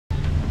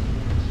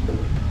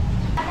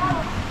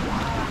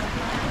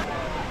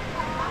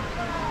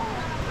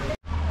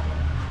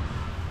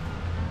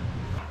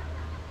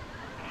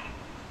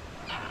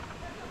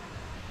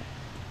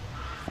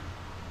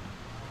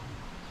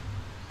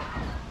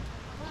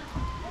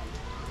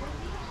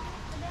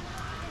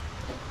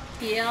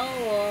kecil.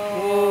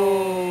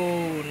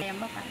 Wow. Ayam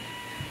bakar.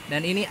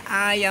 Dan ini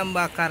ayam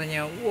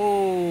bakarnya.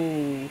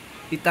 Wow.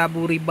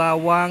 Ditaburi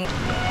bawang.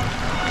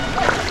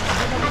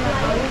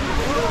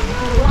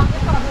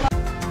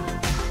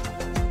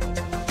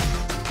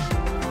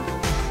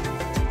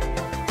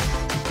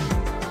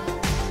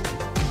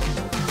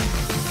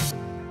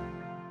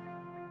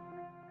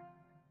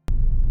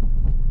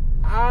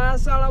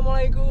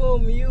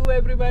 Assalamualaikum, you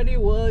everybody,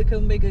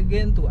 welcome back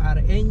again to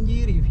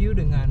RNG review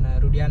dengan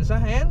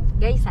Rudiansyah and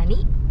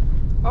Ghaisanni.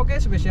 Oke,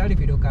 spesial di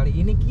video kali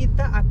ini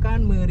kita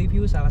akan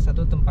mereview salah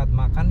satu tempat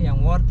makan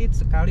yang worth it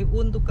sekali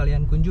untuk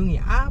kalian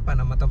kunjungi. Apa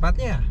nama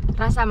tempatnya?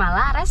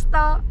 Rasamala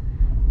Resto.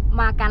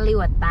 Makan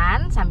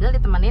liwetan sambil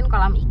ditemenin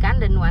kolam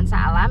ikan dan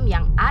nuansa alam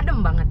yang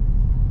adem banget.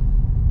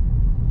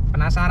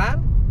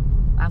 Penasaran?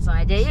 Langsung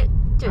aja yuk,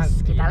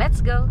 cus, kita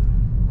let's go.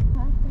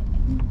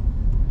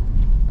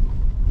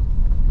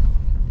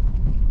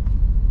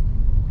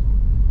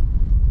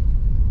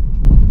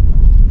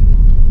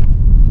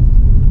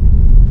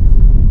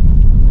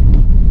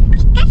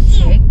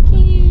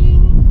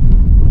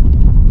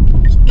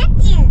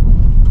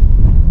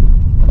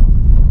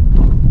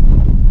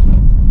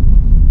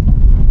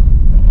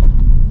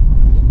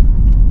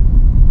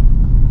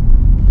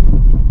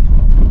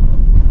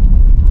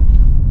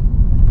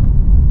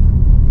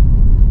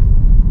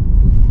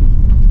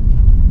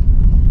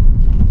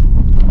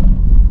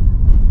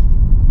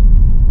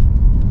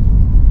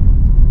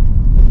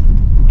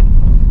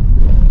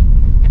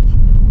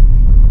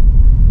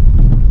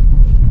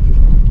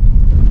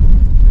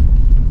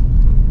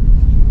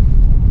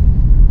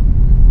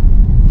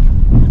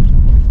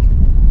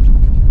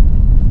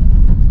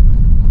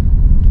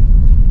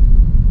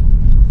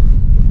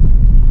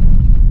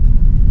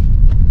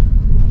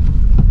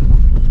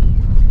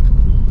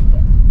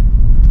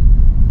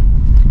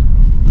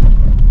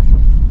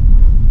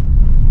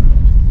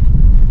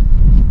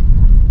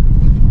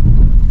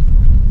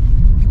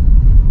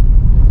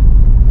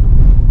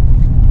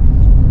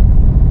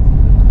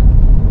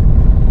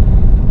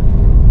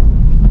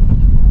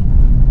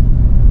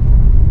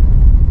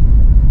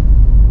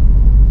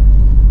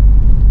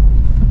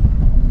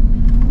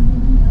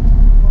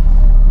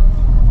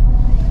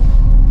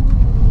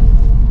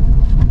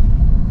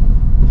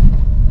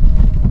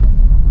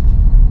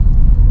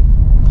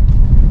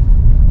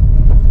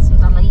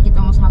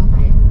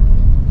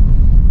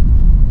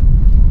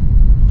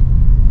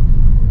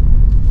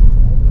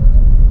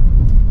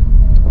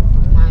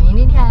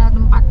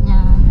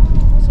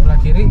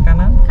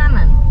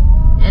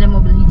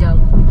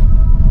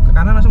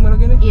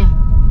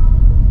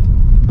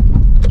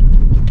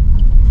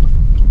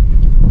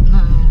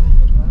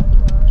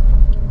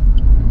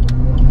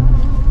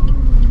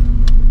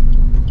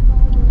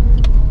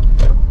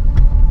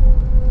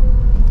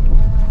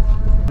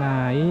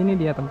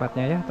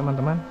 Tempatnya ya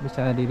teman-teman,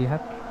 bisa dilihat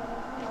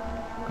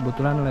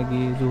kebetulan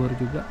lagi zuhur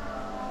juga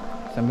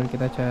sambil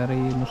kita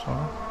cari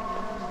musola.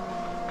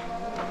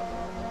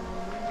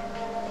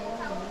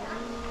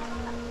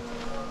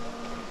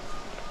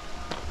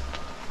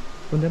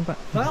 Punten Pak.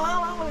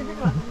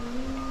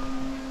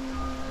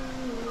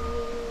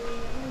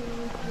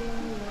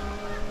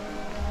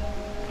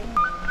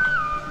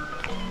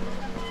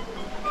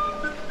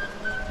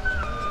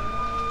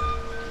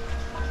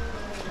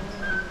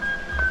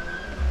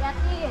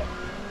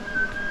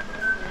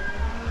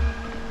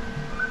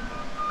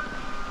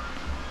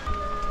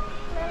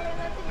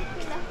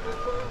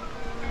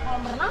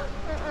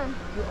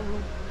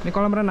 Ini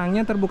kolam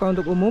renangnya terbuka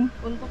untuk umum?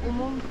 Untuk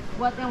umum,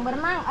 buat yang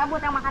berenang, buat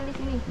yang makan di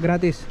sini.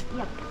 Gratis?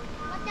 Iya.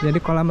 Jadi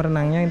kolam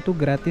renangnya itu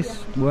gratis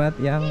buat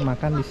yang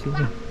makan di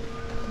sini.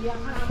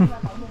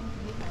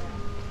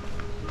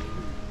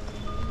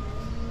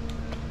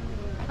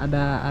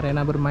 Ada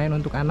arena bermain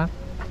untuk anak.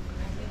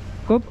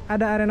 Kup,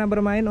 ada arena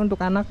bermain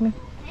untuk anak nih.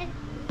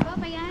 Gua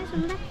pengen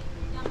sunda.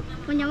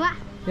 Mau nyoba?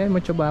 Ya,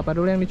 mau coba apa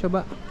dulu yang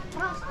dicoba?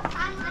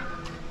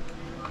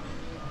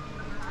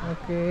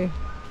 Oke.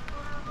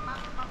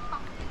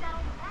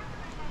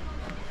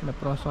 Ada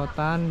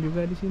perosotan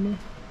juga di sini.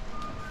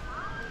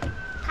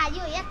 Kayu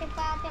ya,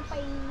 tipe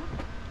ini.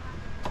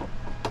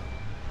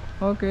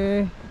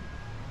 Oke.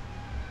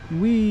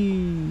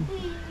 Wih.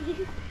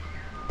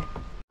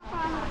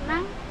 Kolam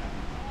renang.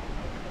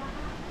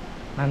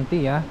 Nanti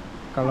ya,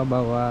 kalau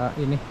bawa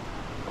ini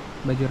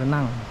baju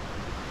renang.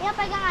 Ya,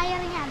 pegang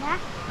airnya ada.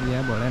 Iya,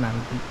 boleh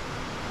nanti.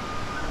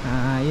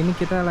 Nah, ini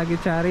kita lagi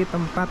cari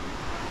tempat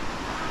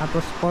atau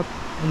spot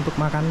untuk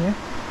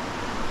makannya.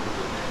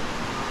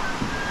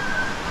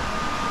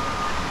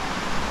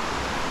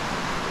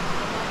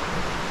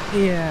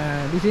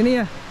 Iya, di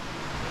sini ya.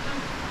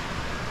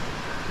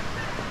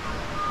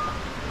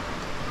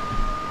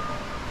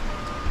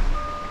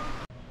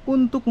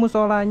 Untuk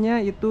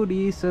musolanya itu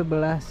di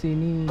sebelah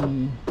sini.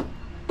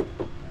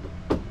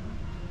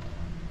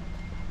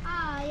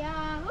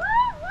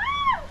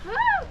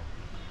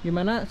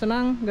 Gimana?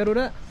 Senang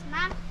Garuda?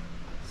 Senang.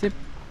 Sip.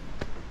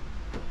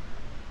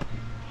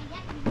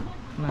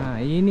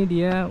 Nah, ini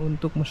dia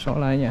untuk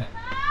musolanya.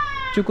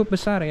 Cukup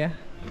besar ya.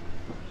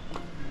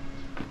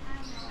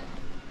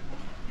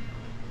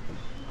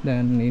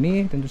 Dan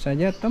ini tentu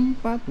saja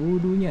tempat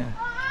wudhunya.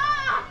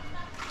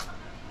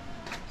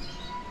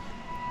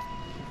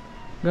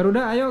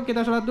 Garuda, ayo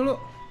kita sholat dulu.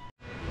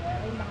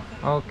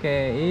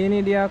 Oke,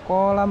 ini dia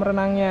kolam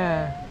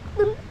renangnya.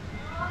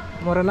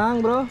 Mau renang,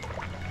 bro?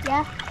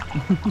 Ya.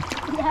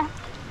 Ya.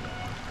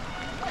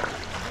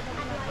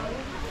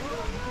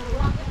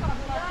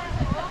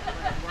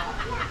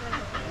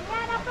 Ini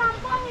ada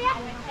pelampung ya.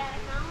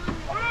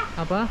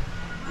 Apa?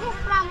 Ini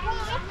pelampung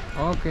ya.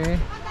 Oke.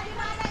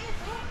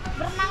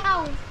 Berenang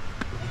kau.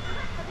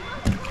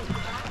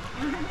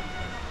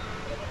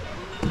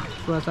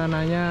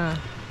 Suasananya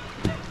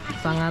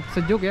sangat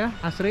sejuk ya,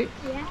 asri.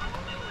 Iya.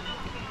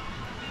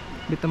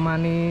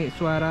 Ditemani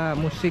suara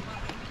musik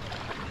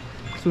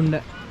Sunda.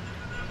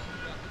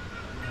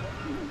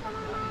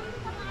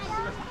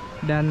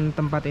 Dan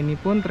tempat ini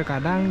pun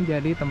terkadang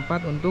jadi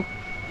tempat untuk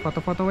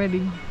foto-foto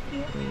wedding.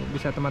 Tuh,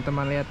 bisa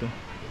teman-teman lihat tuh.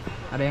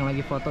 Ada yang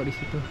lagi foto di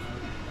situ.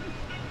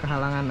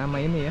 Kehalangan sama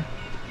ini ya,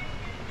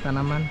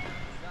 tanaman.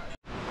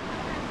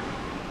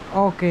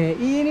 Oke,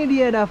 ini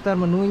dia daftar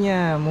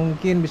menunya.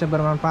 Mungkin bisa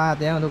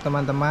bermanfaat ya untuk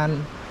teman-teman.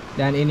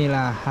 Dan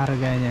inilah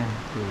harganya.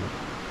 Tuh.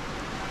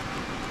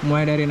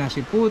 Mulai dari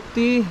nasi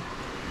putih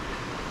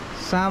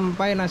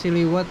sampai nasi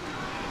liwet.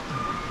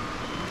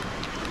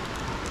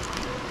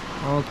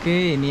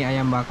 Oke, ini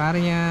ayam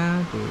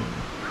bakarnya. Tuh.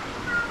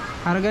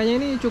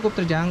 Harganya ini cukup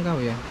terjangkau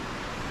ya.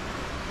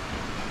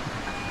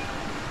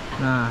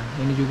 Nah,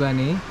 ini juga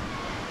nih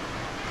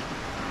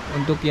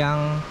untuk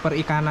yang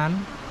perikanan.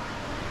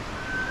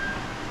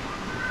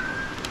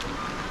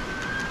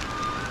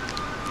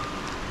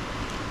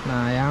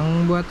 Nah,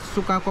 yang buat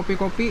suka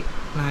kopi-kopi,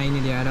 nah ini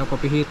dia ada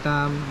kopi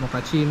hitam,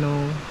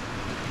 mochaccino.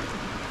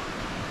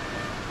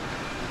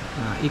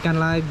 Nah, ikan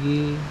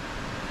lagi.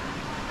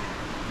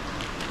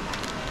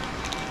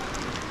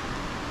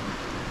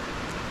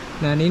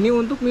 Dan ini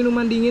untuk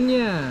minuman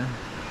dinginnya.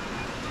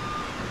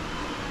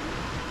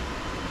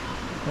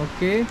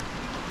 Oke.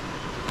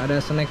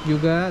 Ada snack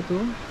juga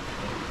tuh.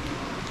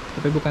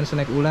 Tapi bukan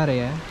snack ular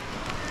ya.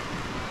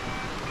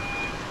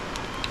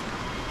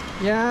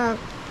 Ya,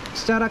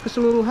 secara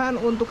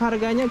keseluruhan untuk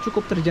harganya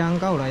cukup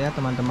terjangkau lah ya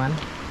teman-teman.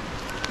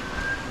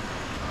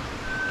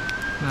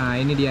 Nah,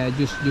 ini dia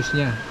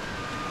jus-jusnya.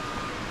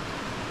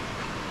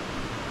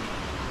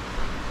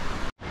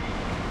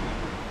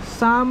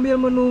 Sambil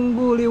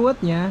menunggu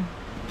liwetnya,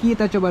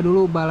 kita coba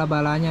dulu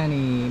bala-balanya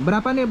nih.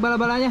 Berapa nih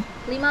bala-balanya?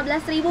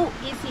 15.000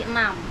 isi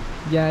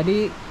 6.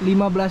 Jadi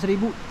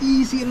 15.000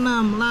 isi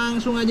 6.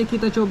 Langsung aja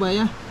kita coba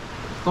ya.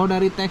 Kalau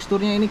dari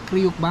teksturnya ini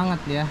kriuk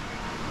banget ya.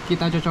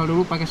 Kita cocol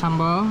dulu pakai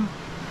sambal.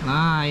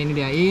 Nah, ini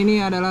dia.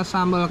 Ini adalah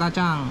sambal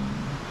kacang.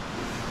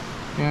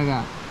 Ya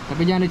enggak?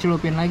 Tapi jangan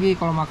dicelupin lagi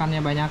kalau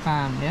makannya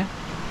banyakan ya.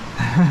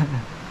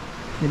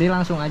 Jadi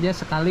langsung aja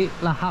sekali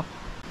lahap.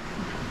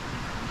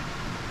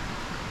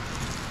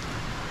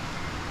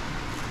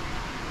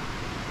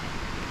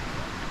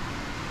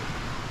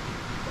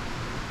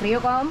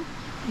 Kriuk, Om.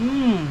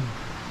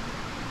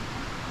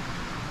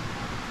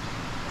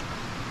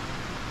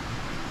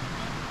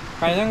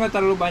 Kayaknya nggak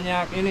terlalu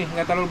banyak ini,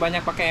 nggak terlalu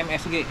banyak pakai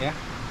MSG ya.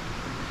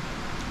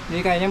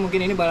 Jadi kayaknya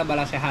mungkin ini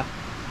bala-bala sehat.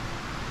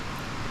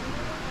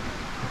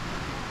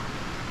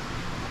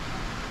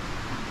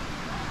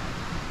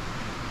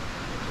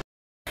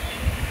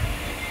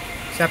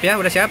 Siap ya,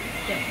 udah siap?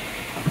 Siap.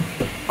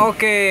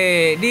 Oke,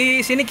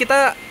 di sini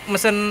kita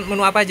mesen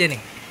menu apa aja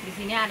nih? Di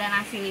sini ada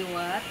nasi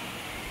liwet.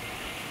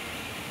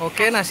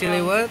 Oke, nasi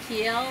liwet.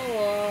 Kecil,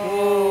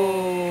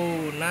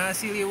 Oh,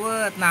 nasi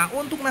liwet. Nah,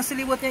 untuk nasi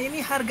liwetnya ini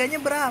harganya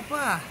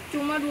berapa?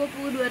 Cuma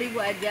 22.000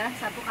 aja,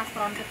 satu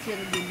kastron kecil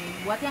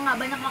gini. Buat yang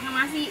nggak banyak makan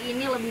nasi,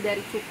 ini lebih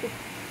dari cukup.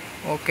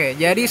 Oke,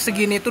 jadi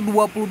segini tuh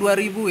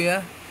 22.000 ya.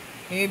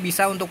 Ini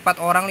bisa untuk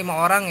 4 orang, 5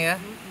 orang ya.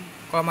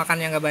 Kalau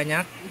makannya nggak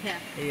banyak. Iya.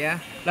 Iya.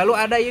 Lalu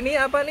ada ini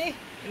apa nih?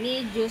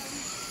 Ini jus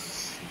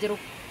jeruk.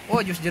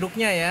 Oh, jus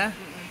jeruknya ya.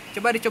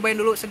 Coba dicobain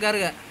dulu, segar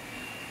gak?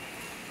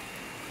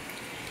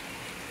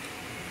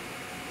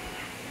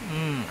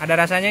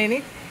 Ada rasanya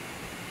ini?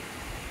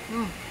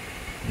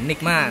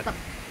 Nikmat. Mantep.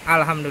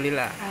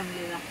 Alhamdulillah.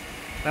 Alhamdulillah.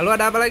 Lalu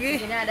ada apa lagi?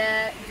 Di sini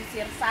ada jus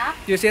sirsak,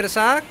 Jus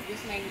sirsak,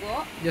 jus mango,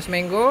 jus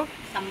mango.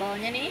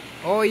 sambalnya nih,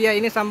 Oh iya,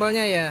 ini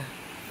sambalnya ya.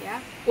 ya.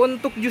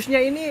 Untuk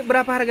jusnya ini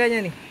berapa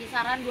harganya nih?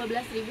 Kisaran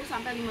 12.000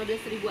 sampai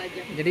 15.000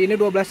 aja. Jadi ini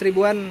 12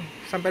 ribuan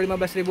sampai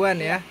 15 ribuan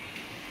ya.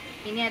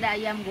 Ini ada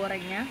ayam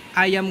gorengnya,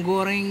 Ayam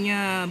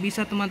gorengnya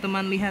bisa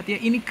teman-teman lihat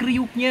ya. Ini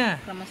kriuknya,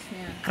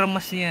 kremesnya.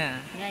 kremesnya.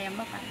 Ini ayam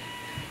bakar.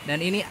 Dan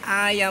ini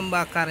ayam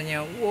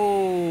bakarnya.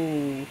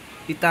 Wow,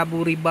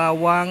 ditaburi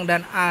bawang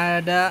dan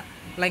ada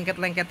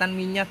lengket-lengketan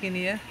minyak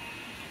ini ya.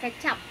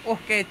 Kecap. Oh,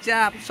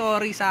 kecap.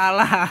 Sorry,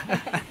 salah.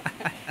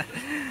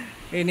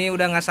 Ini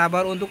udah nggak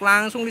sabar untuk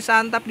langsung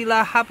disantap,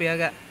 dilahap ya,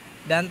 Kak.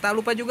 Dan tak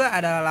lupa juga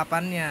ada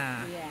lalapannya.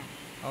 Iya.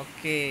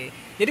 Oke.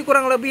 Jadi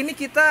kurang lebih ini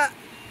kita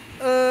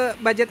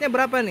budgetnya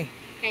berapa nih?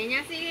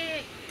 Kayaknya sih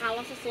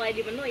kalau sesuai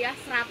di menu ya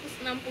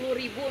 160.000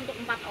 untuk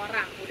 4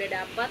 orang. Udah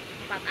dapat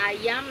 4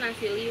 ayam,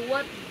 nasi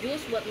liwet,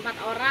 jus buat 4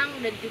 orang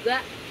dan juga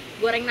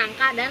goreng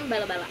nangka dan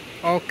bala-bala.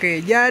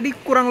 Oke, jadi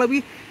kurang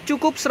lebih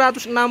Cukup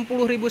 160.000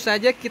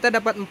 saja kita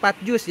dapat 4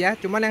 jus ya.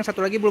 Cuman yang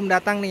satu lagi belum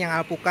datang nih, yang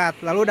alpukat.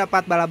 Lalu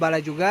dapat bala-bala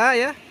juga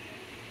ya.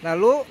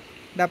 Lalu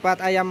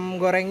dapat ayam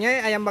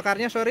gorengnya, ayam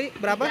bakarnya sorry,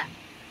 berapa?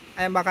 3.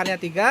 Ayam bakarnya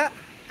 3,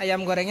 ayam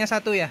gorengnya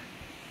 1 ya?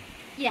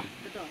 Iya,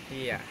 betul.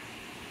 Iya.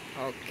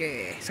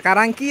 Oke,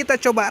 sekarang kita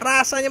coba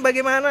rasanya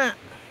bagaimana.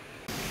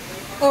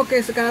 Oke,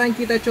 sekarang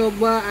kita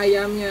coba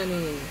ayamnya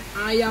nih.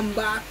 Ayam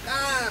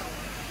bakar.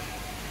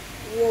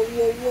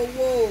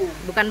 Wow.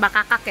 Bukan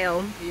bakakak ya,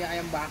 Om. Iya,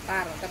 ayam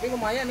bakar. Tapi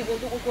lumayan nih,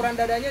 untuk ukuran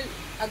dadanya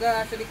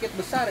agak sedikit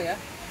besar ya.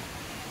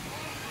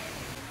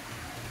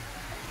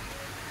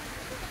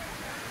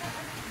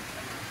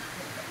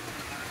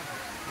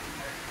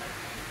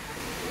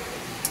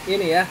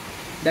 Ini ya,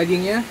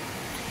 dagingnya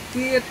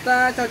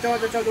kita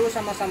cocok dulu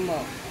sama sambal.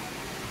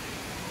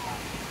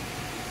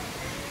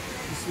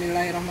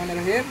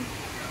 Bismillahirrahmanirrahim.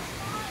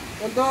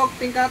 Untuk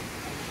tingkat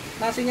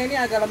nasinya ini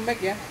agak lembek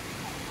ya,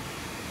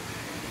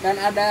 dan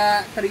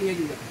ada terinya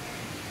juga.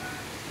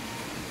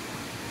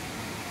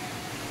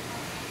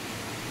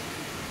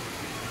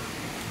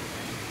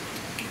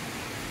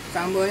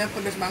 Sambalnya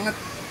pedas banget,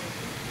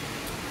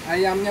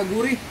 ayamnya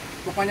gurih,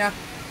 pokoknya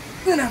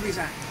enak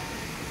bisa.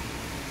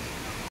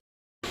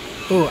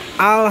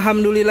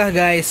 Alhamdulillah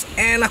guys,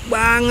 enak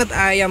banget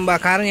ayam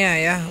bakarnya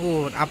ya.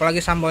 Apalagi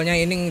sambalnya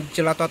ini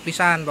jelatot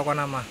pisan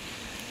pokoknya mah.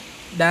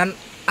 Dan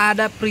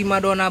ada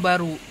primadona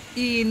baru.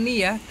 Ini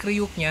ya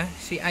kriuknya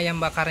si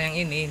ayam bakar yang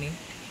ini.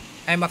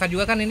 Ayam bakar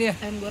juga kan ini ya?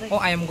 Ayam goreng. Oh,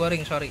 ayam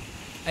goreng, sorry.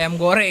 Ayam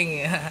goreng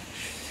ya.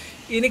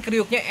 Ini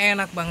kriuknya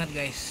enak banget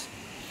guys.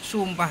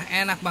 Sumpah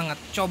enak banget.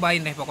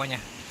 Cobain deh pokoknya.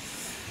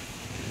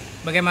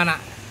 Bagaimana?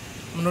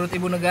 Menurut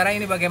Ibu Negara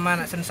ini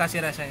bagaimana sensasi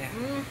rasanya?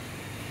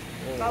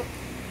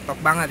 Top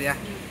banget ya.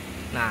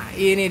 Nah,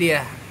 ini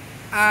dia.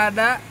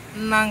 Ada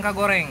nangka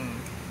goreng.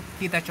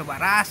 Kita coba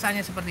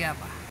rasanya seperti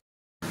apa.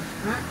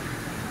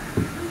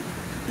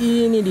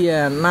 Ini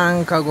dia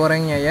nangka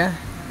gorengnya ya.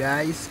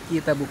 Guys,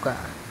 kita buka.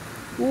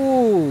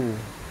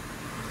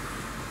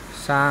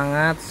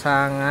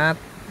 Sangat-sangat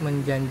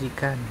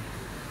menjanjikan.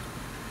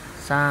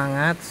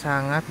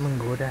 Sangat-sangat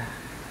menggoda.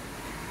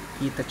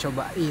 Kita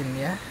cobain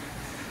ya.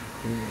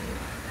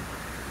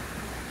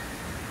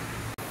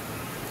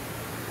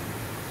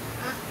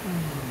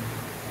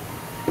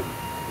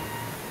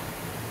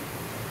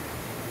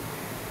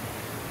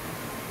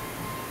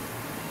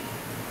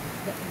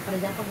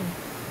 Terjangkau.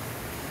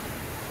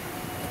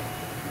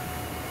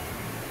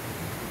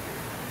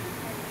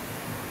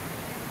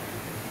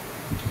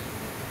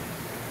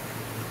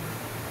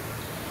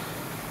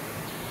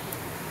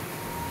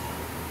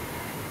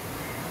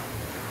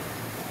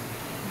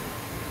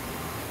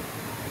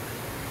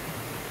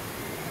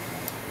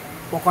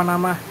 Pokoknya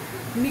mah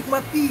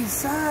nikmat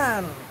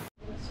pisan.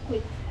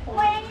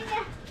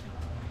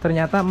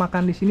 Ternyata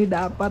makan di sini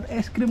dapat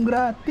es krim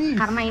gratis.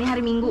 Karena ini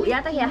hari Minggu ya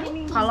teh ya.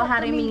 Kalau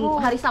hari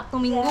Minggu, hari Sabtu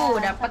Minggu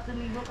dapat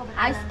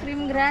es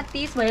krim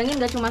gratis. Bayangin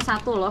gak cuma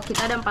 1 loh.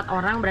 Kita ada 4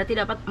 orang, berarti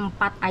dapat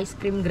 4 es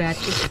krim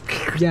gratis.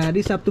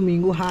 Jadi Sabtu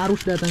Minggu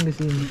harus datang ke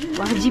sini.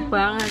 Wajib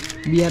banget.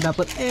 Biar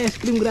dapat es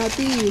krim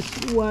gratis.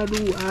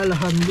 Waduh,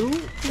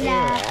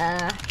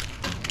 alhamdulillah.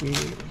 Oke,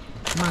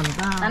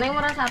 mantap. Tane yang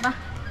merasa apa?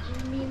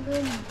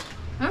 Minum.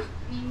 Hah?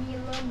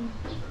 Minum.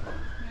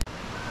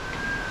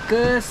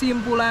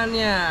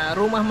 Kesimpulannya,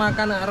 rumah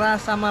makan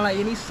Rasamala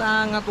ini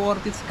sangat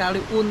worth it sekali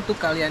untuk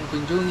kalian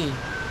kunjungi.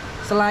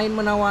 Selain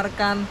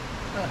menawarkan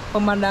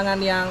pemandangan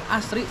yang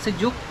asri,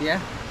 sejuk ya,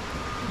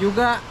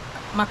 juga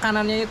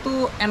makanannya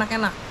itu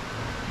enak-enak.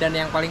 Dan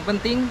yang paling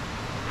penting,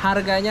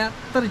 harganya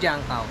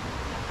terjangkau.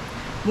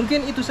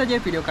 Mungkin itu saja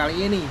video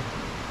kali ini.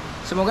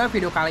 Semoga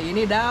video kali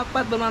ini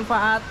dapat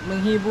bermanfaat,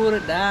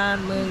 menghibur, dan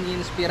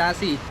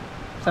menginspirasi.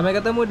 Sampai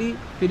ketemu di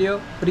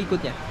video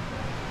berikutnya.